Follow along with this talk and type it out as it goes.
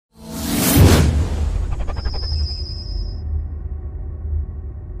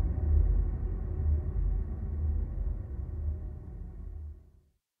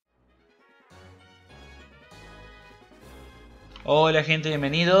Hola gente,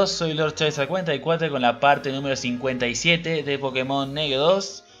 bienvenidos, soy Lord Chávez al 44 con la parte número 57 de Pokémon Negro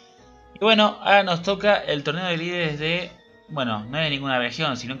 2. Y bueno, ahora nos toca el torneo de líderes de... Bueno, no es de ninguna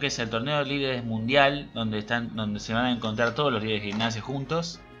región, sino que es el torneo de líderes mundial, donde se van a encontrar todos los líderes de gimnasio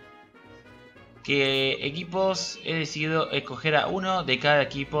juntos. ¿Qué equipos? He decidido escoger a uno de cada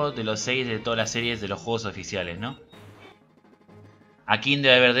equipo de los 6 de todas las series de los juegos oficiales, ¿no? A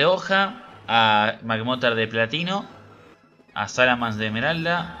Kinder de verde hoja, a Magmotar de platino, a Salamence de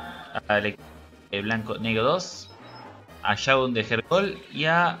esmeralda, a blanco negro 2, a Shaun de Hercol y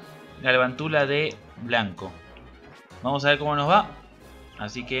a Galvantula de blanco. Vamos a ver cómo nos va.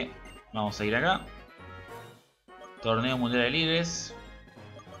 Así que vamos a ir acá. Torneo Mundial de Lideres.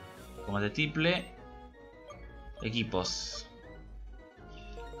 Combate triple. Equipos.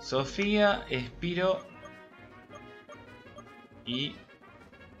 Sofía, Espiro y...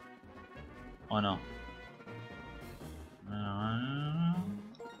 ¿o no?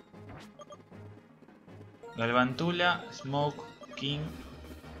 Galvantula, Smoke, King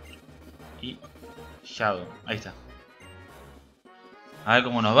y Shadow. Ahí está. A ver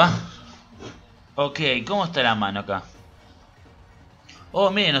cómo nos va. Ok, ¿cómo está la mano acá? Oh,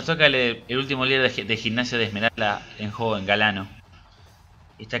 miren, nos toca el último líder de gimnasio de esmeralda en juego, en Galano.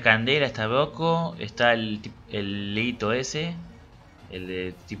 Está Candela, está Broco, está el leito ese. El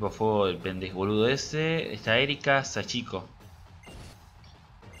de tipo fuego, el pendejo boludo ese. Está Erika, Sachiko.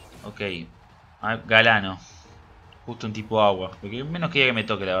 Ok. Galano. Justo un tipo agua. Porque menos quería que me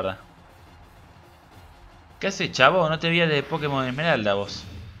toque, la verdad. ¿Qué haces, chavo? No te veías de Pokémon Esmeralda, vos.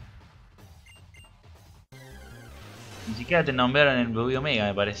 Ni siquiera te nombraron en el Rubí Omega,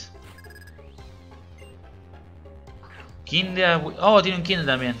 me parece. Kinder... Oh, tiene un Kinder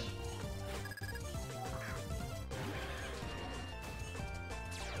también.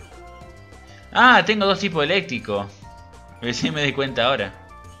 Ah, tengo dos tipos eléctricos. Recién me di cuenta ahora.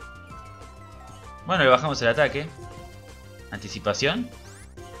 Bueno, le bajamos el ataque. Anticipación.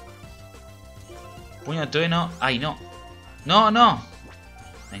 Puño de trueno. Ay, no. No, no.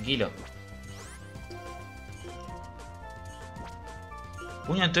 Tranquilo.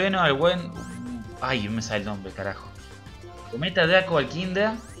 Puño de trueno al buen... Ay, no me sale el nombre, carajo. Cometa Draco al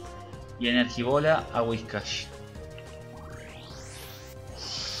Kinder. Y Energibola a Whiscash.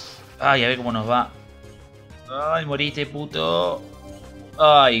 Ay, a ver cómo nos va. Ay, moriste, puto.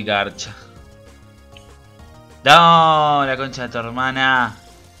 Ay, garcha. No, la concha de tu hermana.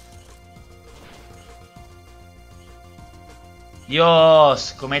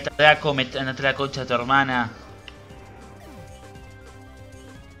 Dios, Cometa Draco, andate la concha de tu hermana.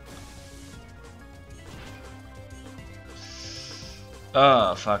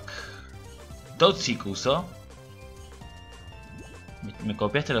 Oh, fuck. Toxic usó. Me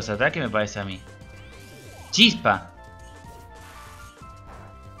copiaste los ataques, me parece a mí. Chispa.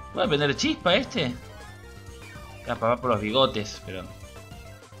 ¿Voy a aprender chispa este? Va por los bigotes, pero...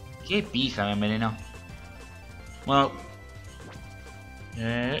 Qué pija, me envenenó. Bueno...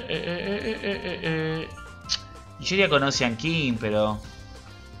 Y yo ya conocí a King, pero...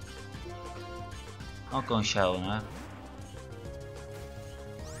 Vamos con Shadow, ¿no?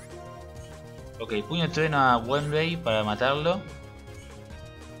 Ok, puño de trueno a Wembley para matarlo.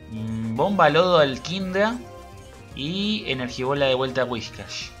 Bomba lodo al Kinder. Y energibola de vuelta a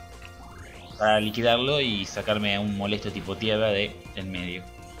Whiscash. Para liquidarlo y sacarme a un molesto tipo tierra de en medio.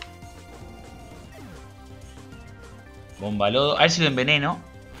 Bomba lodo. A ver si lo enveneno.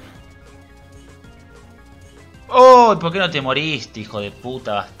 ¡Oh! ¿Por qué no te moriste, hijo de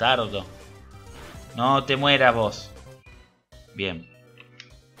puta bastardo? No te mueras vos. Bien.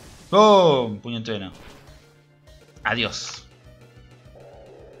 ¡Oh! Puño de trueno. Adiós.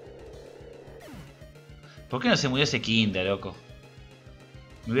 ¿Por qué no se murió ese Kinder, loco?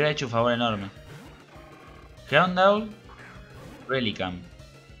 Me hubiera hecho un favor enorme. Countdown. Relicam.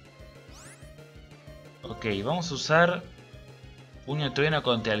 Ok, vamos a usar puño de trueno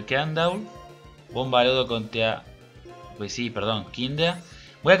contra el Countdown. Bomba lodo contra... Pues sí, perdón, Kinder.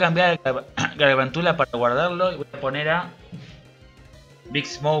 Voy a cambiar Gargantula para guardarlo. Y voy a poner a Big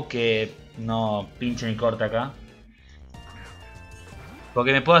Smoke, que no pincha ni corta acá.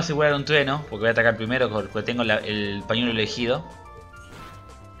 Porque me puedo asegurar un trueno. Porque voy a atacar primero porque tengo el pañuelo elegido.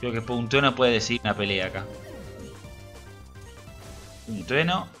 Creo que un trueno puede decidir una pelea acá. Un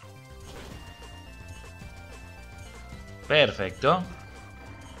trueno. Perfecto.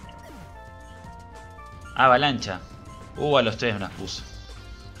 Avalancha. A los tres me las puso.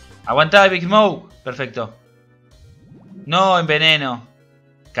 Aguantá, Big Smoke. Perfecto. No, enveneno.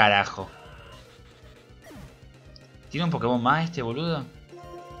 Carajo. ¿Tiene un Pokémon más este boludo?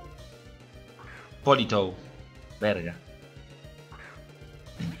 Politow. Verga.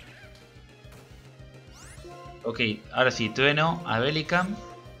 Ok, ahora sí, trueno a Belicam.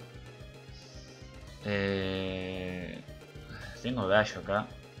 Tengo gallo acá.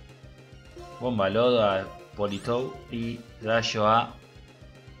 Bomba lodo a Politow y gallo a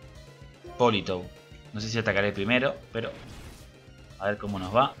Politow. No sé si atacaré primero, pero a ver cómo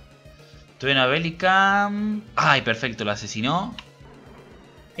nos va. Trueno a Belicam. ¡Ay, perfecto! Lo asesinó.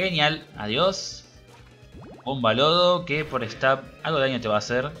 Genial, adiós. Bomba lodo que por stab algo de daño te va a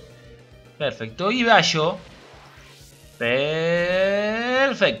hacer. Perfecto, y gallo. Perfecto.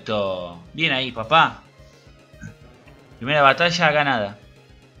 Bien ahí, papá. Primera batalla ganada.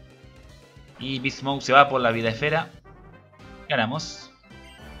 Y Big Smoke se va por la vida esfera. Ganamos.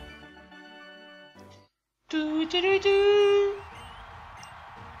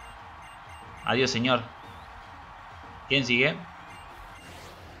 Adiós, señor. ¿Quién sigue?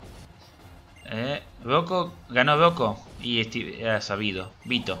 Broco. Ganó Broco. Y era sabido.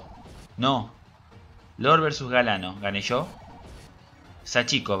 Vito. No. Lord versus Galano. ¿Gané yo?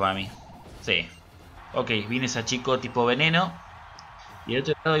 Sachiko para mí. Sí. Ok, viene Sachiko tipo veneno. Y del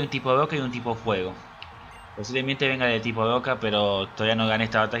otro lado hay un tipo de boca y un tipo fuego. Posiblemente venga de tipo de boca, pero todavía no gané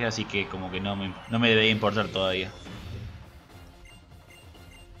esta batalla, así que como que no me debería importar todavía.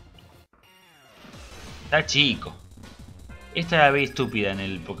 Está chico. Esta la ve estúpida en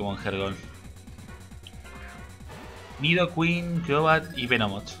el Pokémon Hergol. Nidoqueen, Crobat y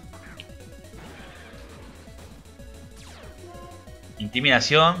Venomoth.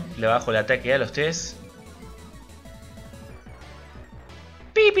 Intimidación, le bajo el ataque a los tres.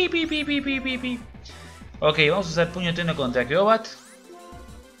 Pi, pi, pi, pi, pi, pi, pi, pi. Ok, vamos a usar puño trueno contra Crobat.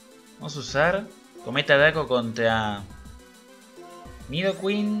 Vamos a usar cometa Draco contra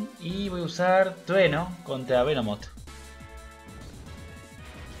Nidoqueen. Y voy a usar trueno contra Venomoth.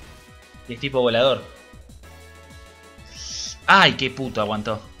 Que es tipo volador. ¡Ay, qué puto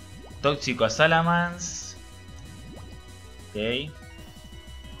aguantó! Tóxico a Salamence. Ok.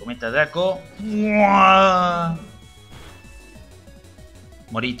 Cometa Draco. ¡Mua!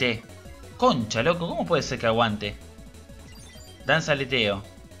 Morite. Concha, loco, ¿cómo puede ser que aguante? Danza aleteo.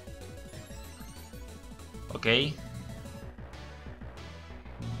 Ok.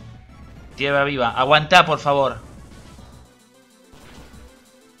 Tierra viva. Aguantá, por favor.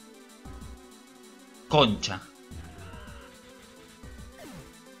 Concha.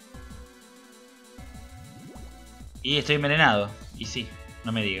 Y estoy envenenado. Y sí,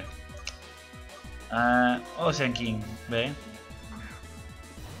 no me diga. Ocean King, ¿ve?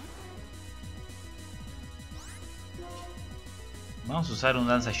 Vamos a usar un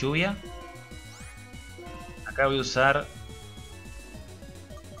danza lluvia. Acá voy a usar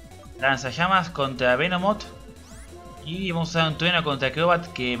lanzallamas contra Venomoth. Y vamos a usar un trueno contra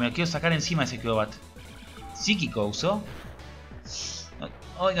Crobat, que me lo quiero sacar encima ese Crobat. Psíquico usó.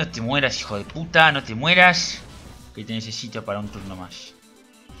 Ay, no te mueras, hijo de puta, no te mueras. Que te necesito para un turno más.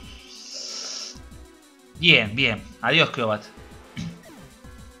 Bien, bien. Adiós, Crobat.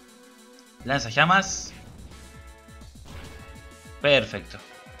 Lanzallamas. Perfecto.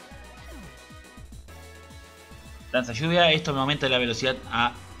 Lanza lluvia. Esto me aumenta la velocidad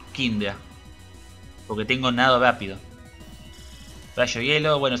a Kindra. Porque tengo nado rápido. Rayo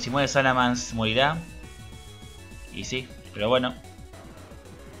hielo. Bueno, si muere Salamence morirá. Y sí, pero bueno.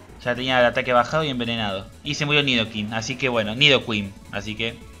 Ya tenía el ataque bajado y envenenado. Y se murió Nidoqueen. Así que bueno, Nidoqueen. Así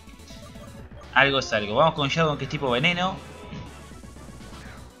que algo es algo. Vamos con Shadow, que es tipo veneno.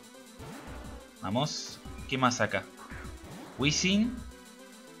 Vamos. ¿Qué más saca? Whizzing.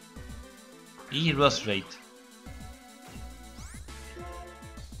 Y Rostrate.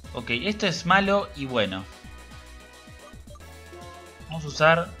 Ok, esto es malo y bueno. Vamos a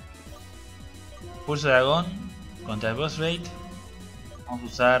usar Pulso Dragón contra Rostrate. Vamos a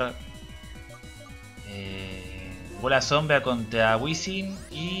usar Bola Sombra contra Whizzing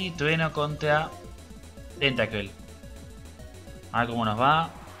y Trueno contra Tentacle. A ver cómo nos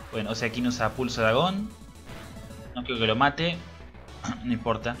va. Bueno, o sea, aquí no usa Pulso Dragón. No creo que lo mate. No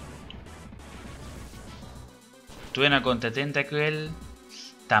importa. Trueno contra Tentacle.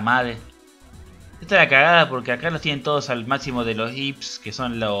 Tamade. Esta es la cagada porque acá los tienen todos al máximo de los hips, que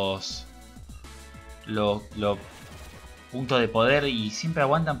son los puntos de poder, y siempre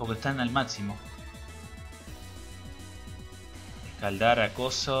aguantan porque están al máximo. Escaldar,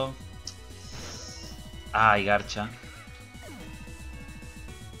 acoso. Ay, garcha.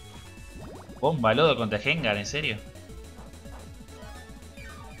 Bomba lodo contra Gengar, ¿en serio?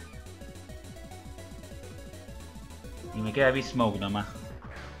 Y me queda Big Smoke nomás.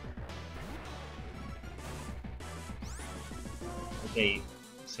 Ok,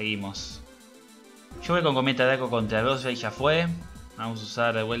 seguimos. Yo voy con Cometa Draco contra Rosa y ya fue. Vamos a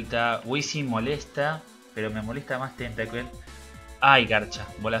usar de vuelta Whizzing, molesta. Pero me molesta más Tentacle. Ay, garcha.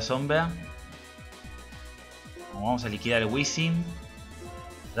 Bola sombra. Vamos a liquidar el Wizzing.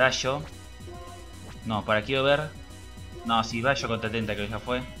 Rayo. No, para quiero ver. No, si Rayo contra Tentacle ya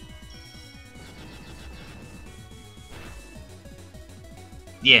fue.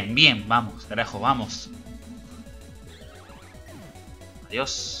 Bien, bien, vamos, carajo, vamos.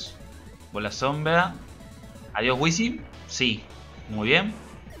 Adiós. Bola sombra. Adiós, Wizzing. Sí, muy bien.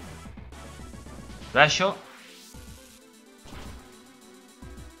 Rayo.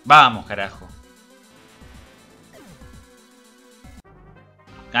 Vamos, carajo.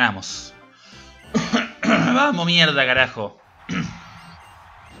 Ganamos. Vamos, mierda, carajo.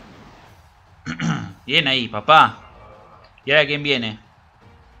 Bien ahí, papá. ¿Y ahora quién viene?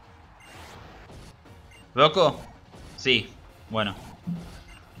 ¿Rocco? Sí, bueno.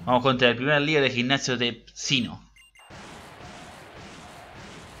 Vamos contra el primer líder de gimnasio de Sino.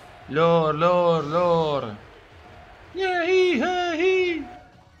 Lord, Lord, Lord.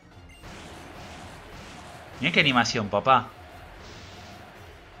 Mirá qué animación, papá.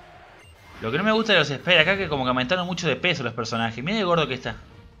 Lo que no me gusta de los Spiders acá es que como que aumentaron mucho de peso los personajes. Mirá el gordo que está.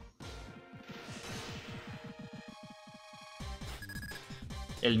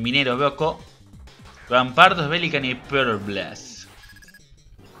 El minero Rocco. Rampardos, Belican y Pearl Blast.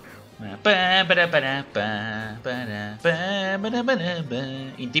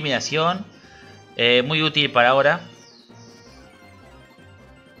 Intimidación. Muy útil para ahora.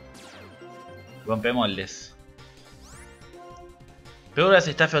 Rompemoldes. Pero ahora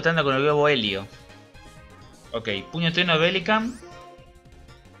se está flotando con el globo helio. Ok, puño trueno Belican.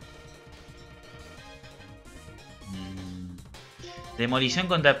 Demolición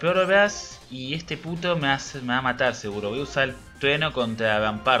contra Puedes. Y este puto me va a matar seguro. Voy a usar el trueno contra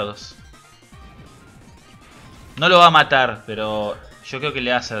Rampardos. No lo va a matar, pero yo creo que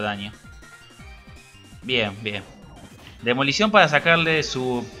le va a hacer daño. Bien, bien. Demolición para sacarle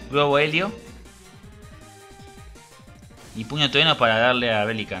su globo helio. Y puño trueno para darle a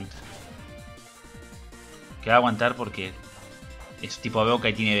Belican. Que va a aguantar porque es tipo boca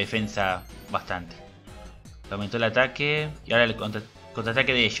y tiene defensa bastante. Le aumentó el ataque. Y ahora el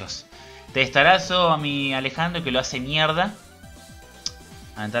contraataque de ellos. Testarazo a mi Alejandro que lo hace mierda.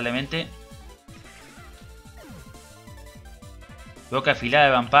 Lamentablemente. Boca afilada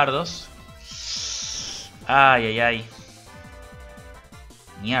de Rampardos. Ay, ay, ay.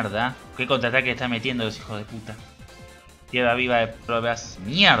 Mierda. ¿Qué contraataque están metiendo los hijos de puta? Tierra viva de pruebas.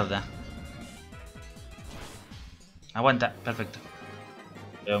 Mierda. Aguanta. Perfecto.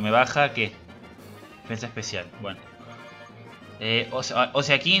 Pero me baja, ¿qué? Defensa especial. Bueno. O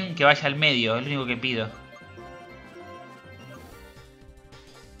sea, King que vaya al medio. Es lo único que pido.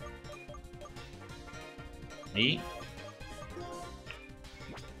 Ahí.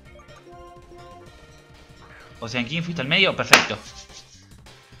 O sea, King fuiste al medio. Perfecto.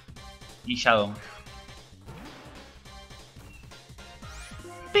 Y Shadow.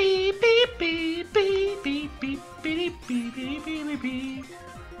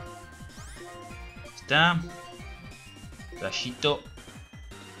 Está. Rayito.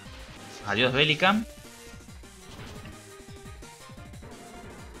 Adiós, Belican.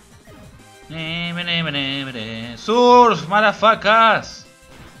 Surf, malafacas.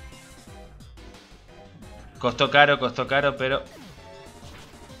 Costó caro, pero...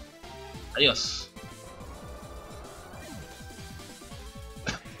 Adiós.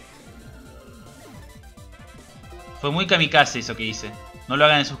 Fue muy kamikaze eso que hice. No lo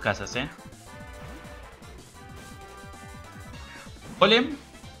hagan en sus casas, Golem.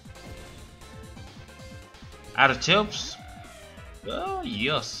 Archeops. Oh,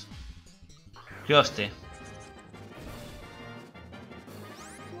 Dios. Dioste.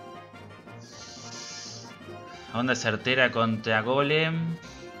 Onda certera contra Golem.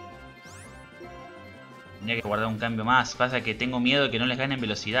 Tenía que guardar un cambio más. Pasa que tengo miedo de que no les gane en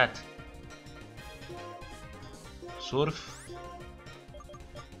velocidad. Surf.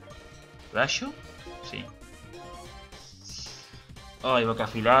 ¿Rayo? Sí. Ay, boca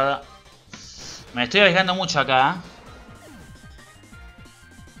afilada. Me estoy arriesgando mucho acá.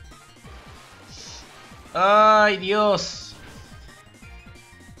 Ay, Dios.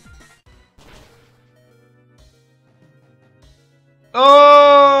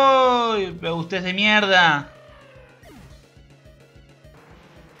 ¡Ay! Pero usted es de mierda.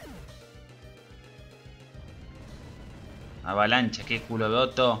 Avalancha, qué culo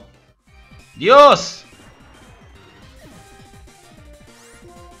doto. ¡Dios!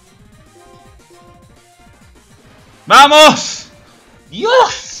 ¡Vamos!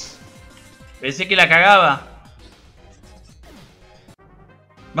 ¡Dios! Pensé que la cagaba.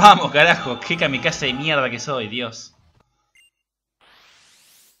 Vamos, carajo. Qué kamikaze de mierda que soy, Dios.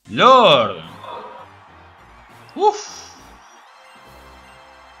 Lord. Uff.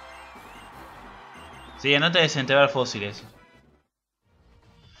 Sí, anota desenterrar fósiles.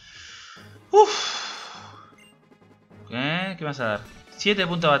 Uff. ¿Qué vas a dar? 7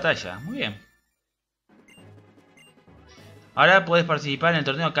 puntos de batalla. Muy bien. Ahora puedes participar en el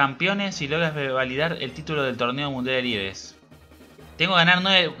torneo campeones si logras validar el título del torneo mundial de líderes. Tengo que ganar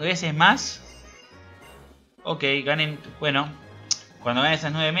 9 veces más. Ok, ganen. Bueno, cuando ganen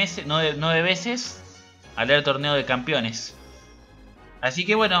esas 9 veces, haré el torneo de campeones. Así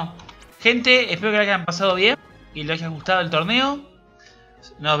que bueno, gente, espero que lo hayan pasado bien y les haya gustado el torneo.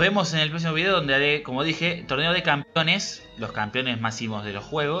 Nos vemos en el próximo video donde haré, como dije, torneo de campeones, los campeones máximos de los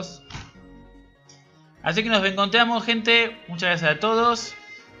juegos. Así que nos encontramos, gente. Muchas gracias a todos.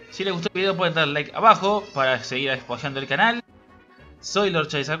 Si les gustó el video pueden darle like abajo para seguir apoyando el canal. Soy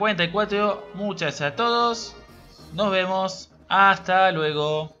LordChaisa44. Muchas gracias a todos. Nos vemos. Hasta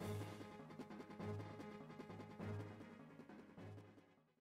luego.